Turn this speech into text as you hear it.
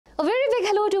big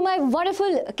hello to my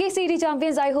wonderful KCET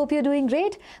champions. I hope you're doing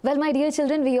great. Well, my dear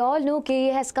children, we all know KE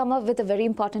has come up with a very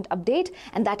important update,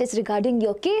 and that is regarding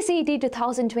your KCET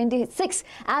 2026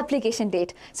 application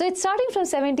date. So it's starting from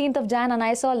 17th of Jan, and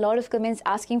I saw a lot of comments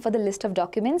asking for the list of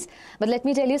documents. But let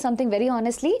me tell you something very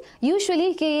honestly.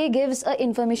 Usually KE gives an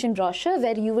information brochure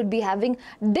where you would be having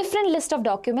different list of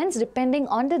documents depending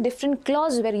on the different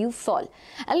clause where you fall.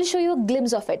 I'll show you a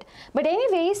glimpse of it. But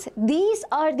anyways, these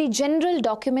are the general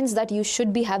documents that you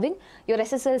should be having: your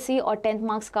SSLC or 10th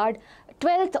marks card,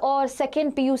 12th or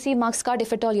 2nd PUC marks card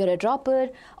if at all you're a dropper,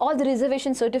 all the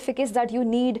reservation certificates that you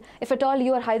need. If at all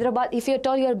you are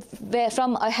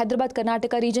from Hyderabad,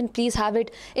 Karnataka region, please have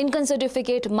it. Income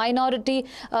certificate, minority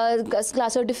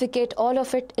class certificate, all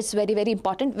of it is very, very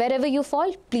important. Wherever you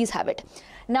fall, please have it.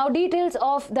 Now, details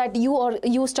of that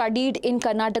you studied in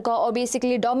Karnataka, or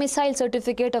basically domicile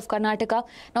certificate of Karnataka.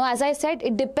 Now, as I said,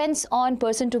 it depends on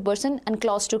person to person and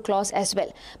clause to clause as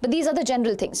well. But these are the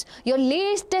general things: your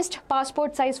latest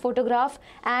passport size photograph,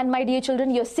 and my dear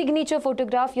children, your signature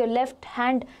photograph, your left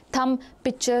hand thumb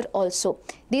picture also.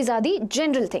 These are the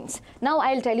general things. Now,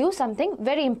 I'll tell you something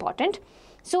very important.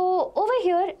 So over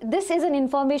here, this is an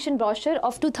information brochure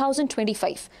of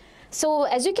 2025. So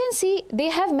as you can see, they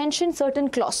have mentioned certain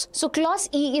clause. So clause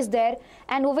E is there,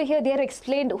 and over here they are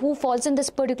explained who falls in this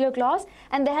particular clause,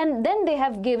 and then they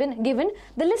have given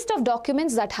the list of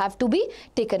documents that have to be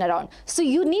taken around. So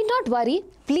you need not worry.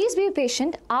 Please be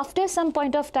patient. After some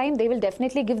point of time, they will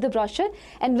definitely give the brochure,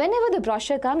 and whenever the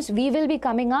brochure comes, we will be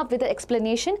coming up with an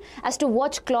explanation as to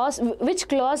which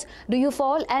clause do you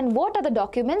fall and what are the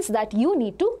documents that you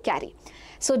need to carry.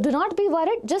 So do not be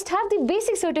worried. Just have the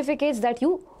basic certificates that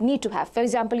you need to have. For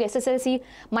example, your SSLC,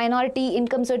 minority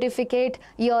income certificate,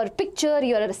 your picture,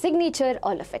 your signature,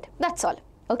 all of it. That's all.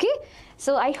 Okay?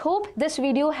 So I hope this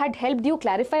video had helped you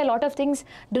clarify a lot of things.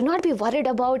 Do not be worried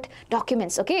about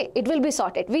documents, okay? It will be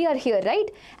sorted. We are here, right?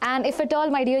 And if at all,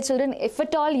 my dear children, if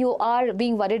at all you are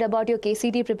being worried about your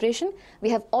KCET preparation, we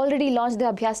have already launched the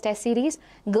ABHYAS test series.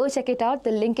 Go check it out.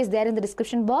 The link is there in the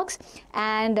description box.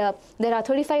 And there are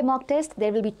 35 mock tests.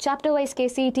 There will be chapter-wise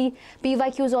KCET,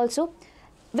 PYQs also,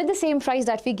 with the same price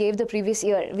that we gave the previous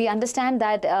year. We understand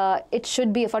that it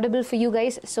should be affordable for you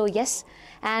guys. So yes,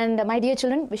 and my dear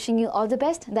children, wishing you all the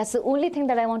best. That's the only thing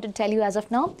that I want to tell you as of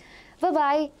now.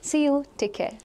 Bye-bye. See you. Take care.